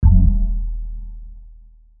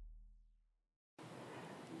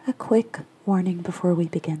A quick warning before we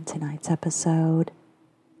begin tonight's episode.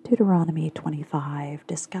 Deuteronomy 25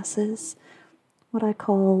 discusses what I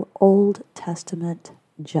call Old Testament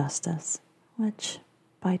justice, which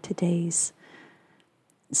by today's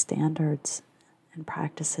standards and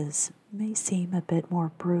practices may seem a bit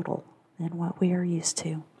more brutal than what we are used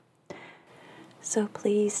to. So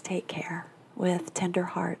please take care with tender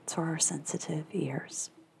hearts or sensitive ears.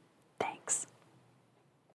 Thanks.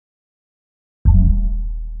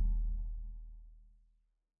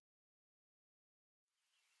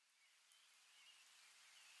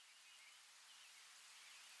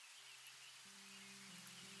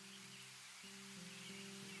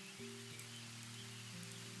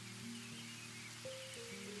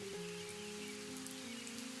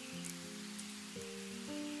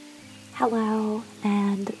 Hello,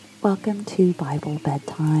 and welcome to Bible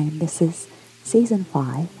Bedtime. This is Season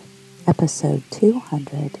 5, Episode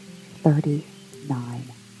 239.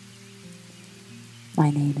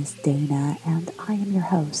 My name is Dana, and I am your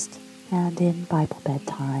host. And in Bible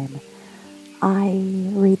Bedtime, I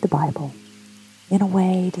read the Bible in a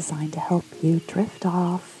way designed to help you drift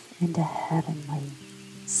off into heavenly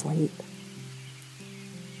sleep.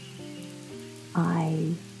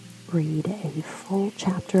 I read a full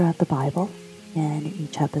chapter of the Bible in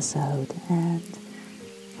each episode and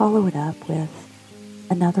follow it up with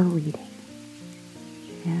another reading.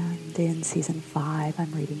 And in Season 5,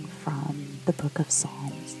 I'm reading from the book of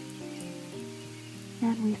Psalms.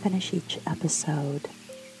 And we finish each episode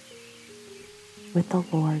with the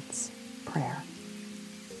Lord's Prayer.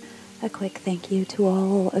 A quick thank you to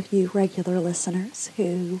all of you regular listeners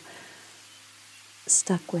who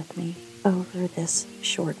stuck with me over this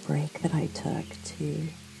short break that I took to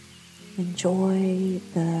enjoy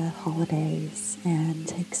the holidays and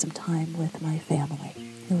take some time with my family.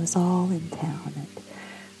 It was all in town, and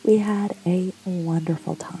we had a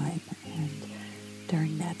wonderful time. And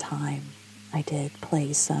during that time, I did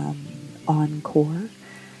play some encore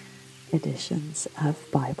editions of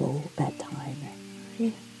Bible Bedtime.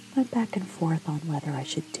 I went back and forth on whether I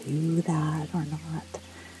should do that or not,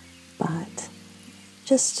 but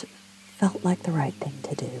just felt like the right thing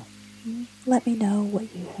to do. Let me know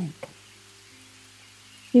what you think.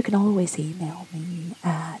 You can always email me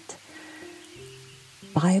at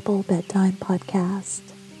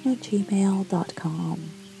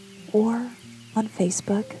BibleBedtimePodcast@gmail.com or on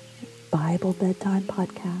Facebook, Bible Bedtime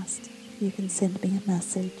Podcast. You can send me a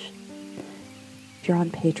message. If you're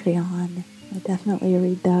on Patreon, I definitely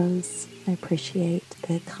read those. I appreciate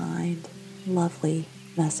the kind, lovely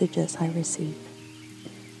messages I receive.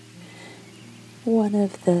 One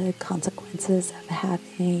of the consequences of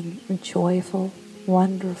having joyful,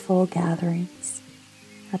 wonderful gatherings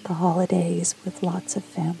at the holidays with lots of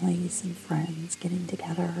families and friends getting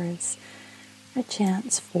together is a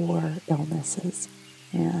chance for illnesses.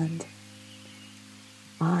 And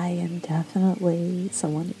I am definitely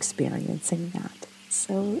someone experiencing that.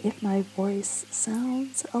 So if my voice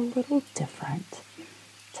sounds a little different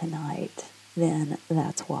tonight, then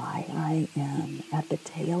that's why. I am at the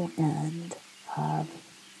tail end of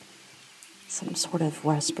some sort of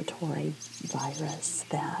respiratory virus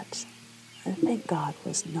that, thank God,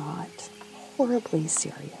 was not horribly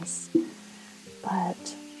serious,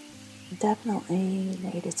 but definitely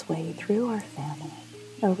made its way through our family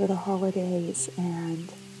over the holidays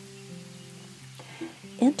and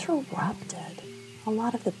interrupted a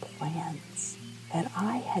lot of the plans that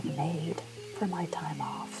I had made for my time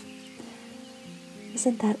off.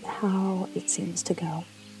 Isn't that how it seems to go?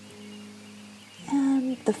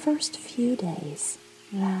 And the first few days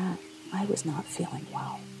that I was not feeling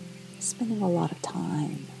well, spending a lot of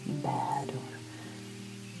time in bed or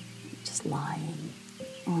just lying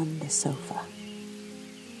on the sofa,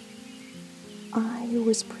 I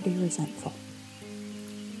was pretty resentful.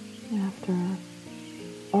 After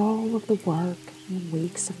all of the work and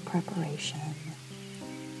weeks of preparation,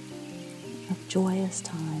 of joyous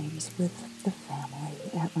times with the family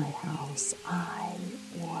at my house, I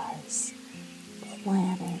was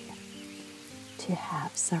planning to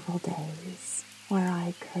have several days where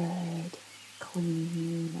I could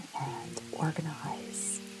clean and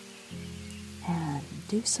organize and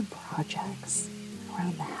do some projects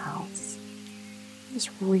around the house. I was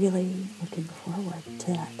really looking forward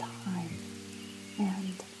to that time,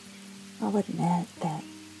 and I'll admit that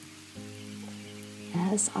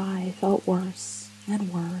as I felt worse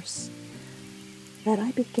and worse, that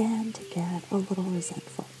I began to get a little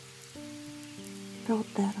resentful.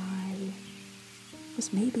 Felt that I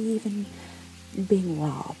was maybe even being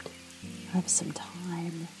robbed of some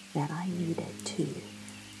time that I needed to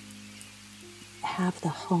have the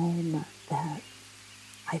home that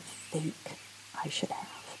I think I should have.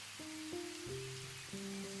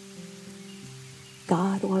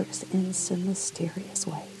 God works in some mysterious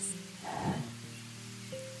ways.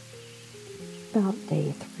 About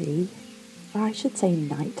day 3, or I should say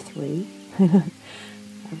night 3,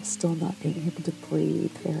 I'm still not being able to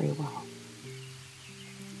breathe very well.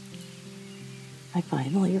 I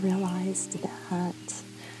finally realized that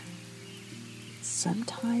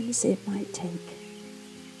sometimes it might take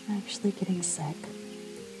actually getting sick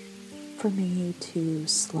for me to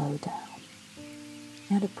slow down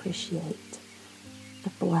and appreciate the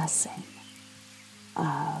blessing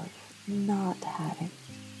of not having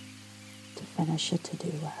to finish a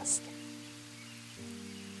to-do list.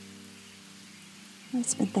 I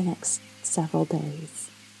spent the next several days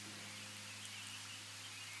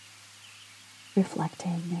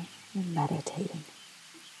reflecting and meditating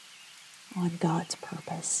on God's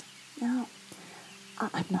purpose. Now,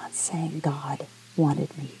 I'm not saying God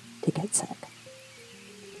wanted me to get sick.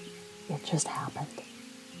 It just happened.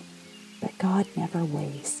 But God never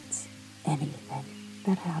wastes anything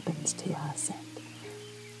that happens to us. And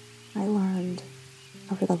I learned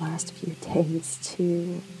over the last few days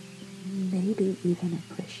to maybe even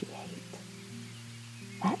appreciate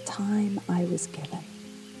that time I was given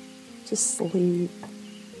to sleep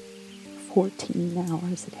 14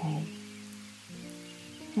 hours a day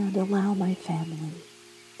and allow my family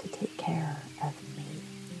to take care of me.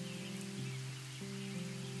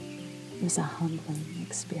 It was a humbling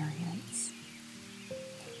experience.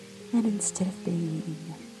 And instead of being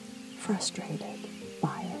frustrated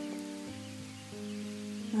by it,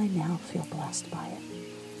 I now feel blessed by it.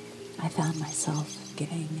 I found myself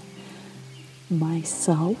giving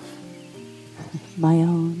myself my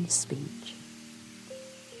own speech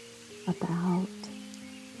about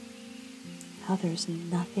how there's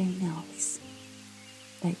nothing else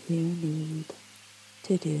that you need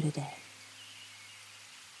to do today.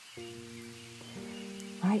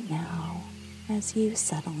 Right now, as you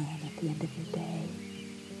settle in at the end of your day,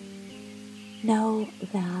 know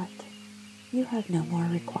that you have no more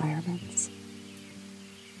requirements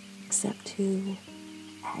except to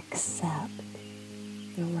accept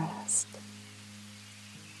the rest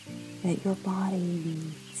that your body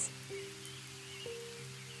needs.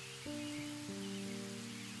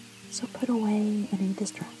 So put away any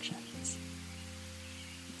distractions.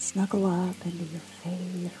 Snuggle up into your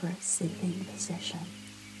favorite sleeping position.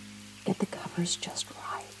 Get the covers just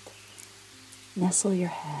right. Nestle your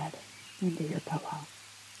head into your pillow.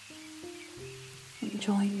 And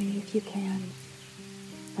join me if you can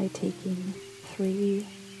by taking 3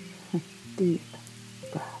 deep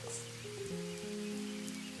breaths.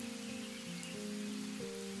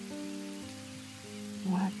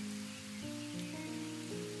 One,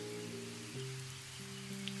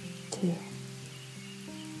 2,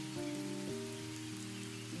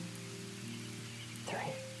 3.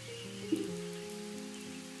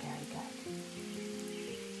 Very good.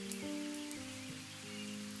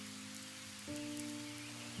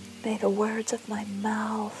 May the words of my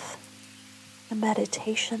mouth, the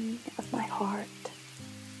meditation of my heart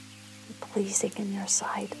be pleasing in your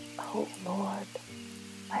sight, O Lord,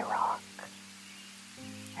 my rock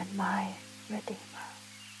and my Redeemer.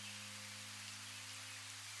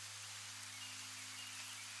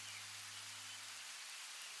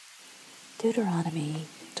 Deuteronomy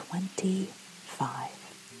 25.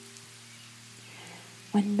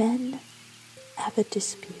 When men have a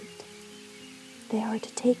dispute, they are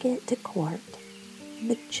to take it to court, and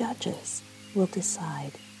the judges will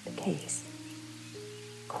decide the case,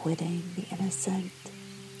 acquitting the innocent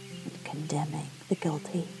and condemning the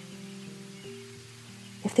guilty.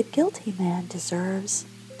 If the guilty man deserves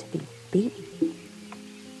to be beaten,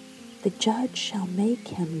 the judge shall make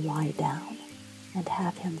him lie down and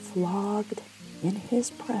have him flogged in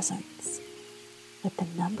his presence with the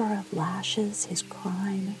number of lashes his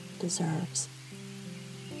crime deserves.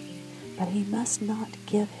 But he must not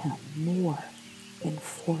give him more than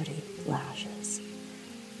 40 lashes.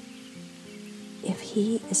 If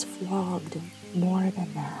he is flogged more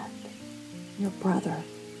than that, your brother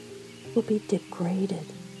will be degraded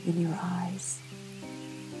in your eyes.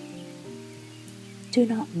 Do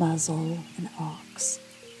not muzzle an ox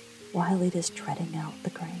while it is treading out the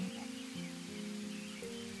grain.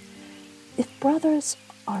 If brothers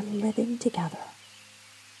are living together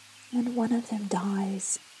and one of them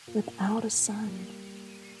dies without a son,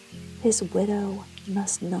 his widow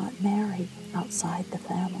must not marry outside the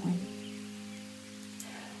family.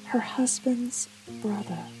 Her husband's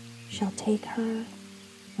brother shall take her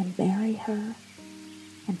and marry her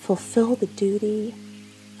and fulfill the duty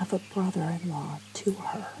of a brother-in-law to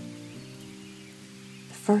her.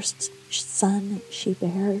 The first son she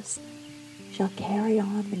bears shall carry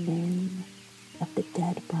on the name of the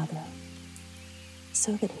dead brother,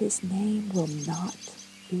 so that his name will not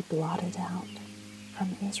be blotted out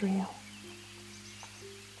from Israel.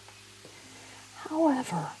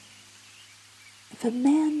 However, if a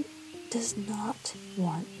man does not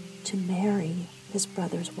want to marry his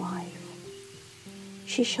brother's wife,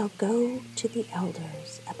 she shall go to the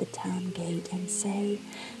elders at the town gate and say,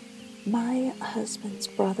 "My husband's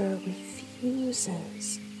brother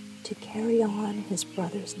refuses to carry on his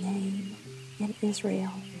brother's name in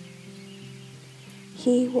Israel.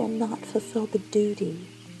 He will not fulfill the duty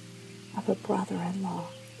of a brother-in-law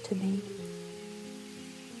to me."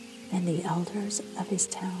 And the elders of his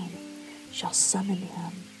town shall summon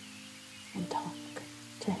him and talk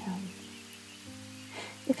to him.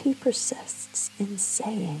 If he persists in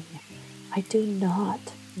saying, "I do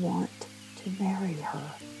not want to marry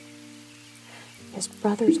her," his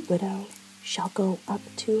brother's widow shall go up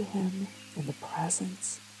to him in the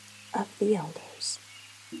presence of the elders,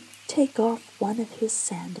 take off one of his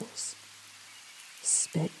sandals,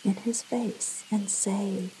 spit in his face, and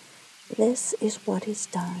say, "This is what is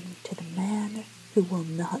done to the man who will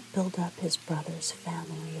not build up his brother's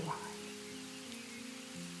family line."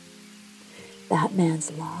 That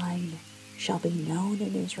man's line shall be known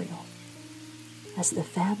in Israel as the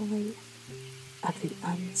family of the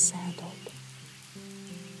unsandaled.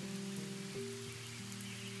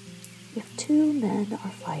 If two men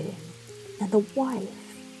are fighting, and the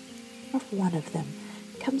wife of one of them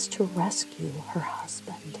comes to rescue her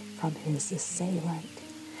husband from his assailant,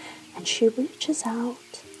 and she reaches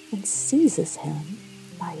out and seizes him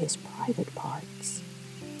by his private parts,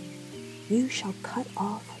 you shall cut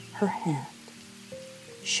off her hand.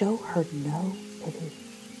 Show her no pity.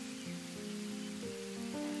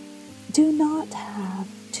 Do not have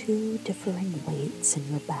two differing weights in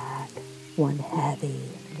your bag, one heavy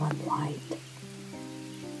and one light.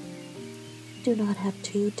 Do not have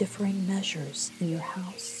two differing measures in your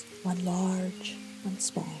house, one large, one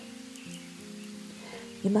small.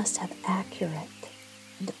 You must have accurate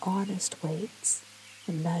and honest weights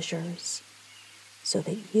and measures, so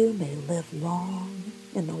that you may live long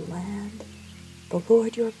in the land the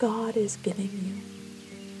Lord your God is giving you.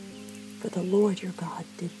 For the Lord your God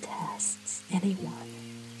detests anyone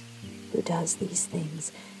who does these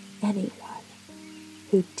things, anyone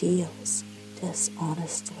who deals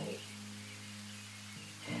dishonestly.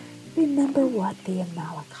 Remember what the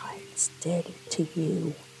Amalekites did to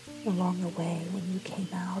you along the way when you came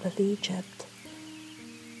out of Egypt.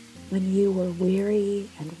 When you were weary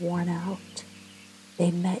and worn out,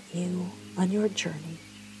 they met you on your journey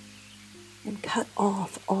and cut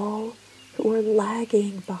off all who were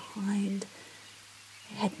lagging behind,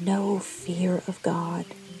 had no fear of God.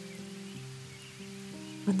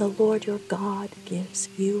 When the Lord your God gives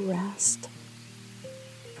you rest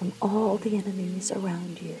from all the enemies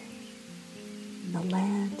around you, in the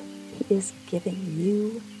land he is giving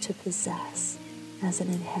you to possess as an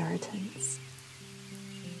inheritance,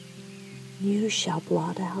 you shall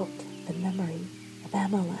blot out the memory of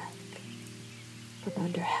Amalek from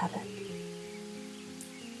under heaven.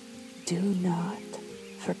 Do not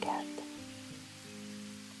forget.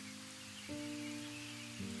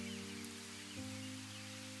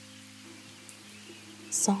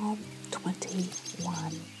 Psalm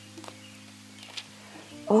 21.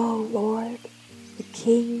 O Lord, the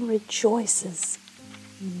King rejoices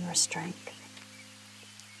in your strength.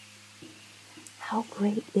 How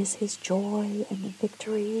great is his joy in the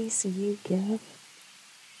victories you give.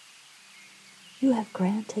 You have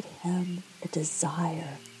granted him the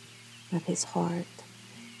desire of his heart,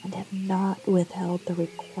 and have not withheld the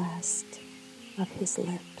request of his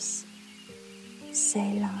lips.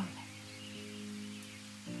 Selah.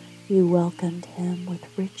 You welcomed him with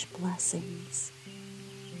rich blessings,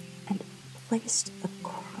 and placed a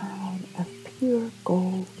crown of pure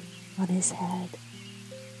gold on his head.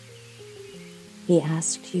 He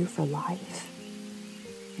asked you for life,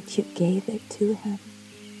 and you gave it to him,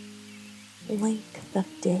 length of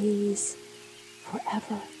days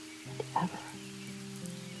forever and ever.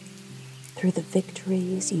 Through the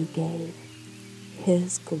victories you gave,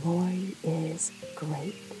 his glory is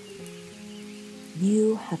great.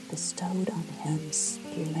 You have bestowed on him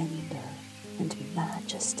splendor and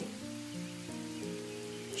majesty.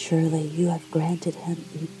 Surely you have granted him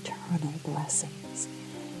eternal blessings,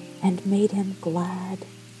 and made him glad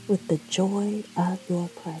with the joy of your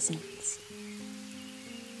presence.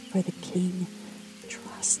 For the King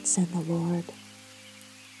trusts in the Lord.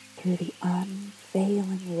 Through the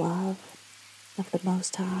unfailing love of the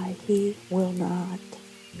Most High, he will not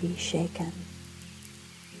be shaken.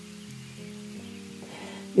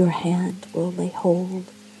 Your hand will lay hold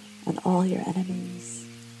on all your enemies.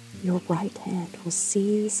 Your right hand will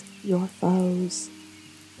seize your foes.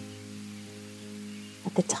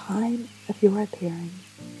 At the time of your appearing,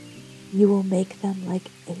 you will make them like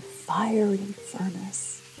a fiery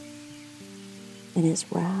furnace. In his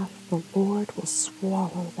wrath, the Lord will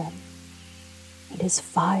swallow them, and his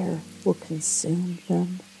fire will consume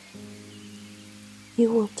them.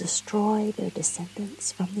 You will destroy their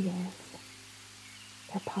descendants from the earth,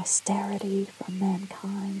 their posterity from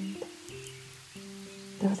mankind.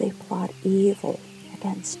 Though they plot evil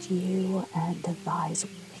against you and devise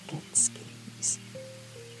wicked schemes,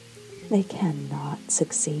 they cannot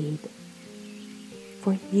succeed,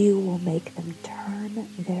 for you will make them turn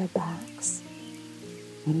their backs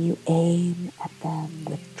when you aim at them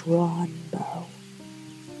with drawn bow.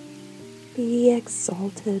 Be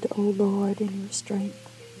exalted, O Lord, in your strength.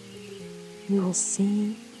 You will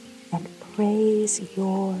sing and praise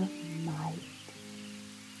your might.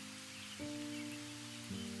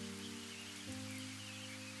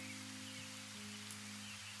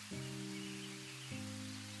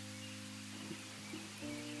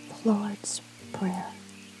 The Lord's Prayer.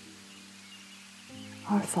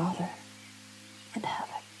 Our Father in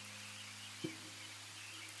heaven,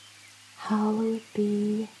 hallowed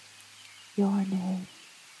be your name.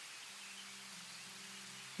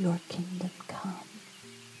 Your kingdom come.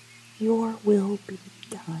 Your will be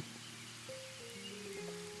done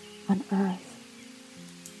on earth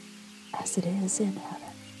as it is in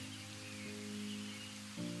heaven.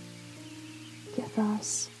 Give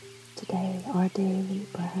us today our daily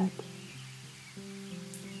bread,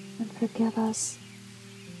 and forgive us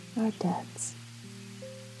our debts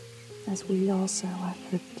as we also have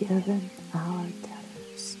forgiven our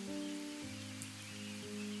debtors.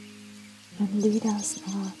 And lead us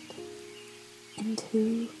not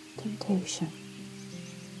into temptation,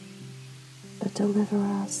 but deliver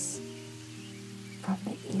us from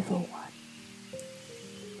the evil one.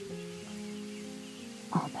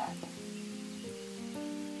 Amen.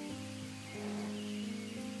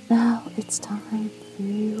 Now it's time for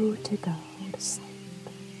you to go to sleep.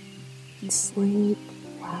 And sleep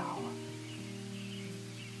well.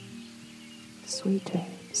 Sweet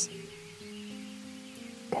dreams.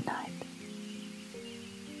 Good night.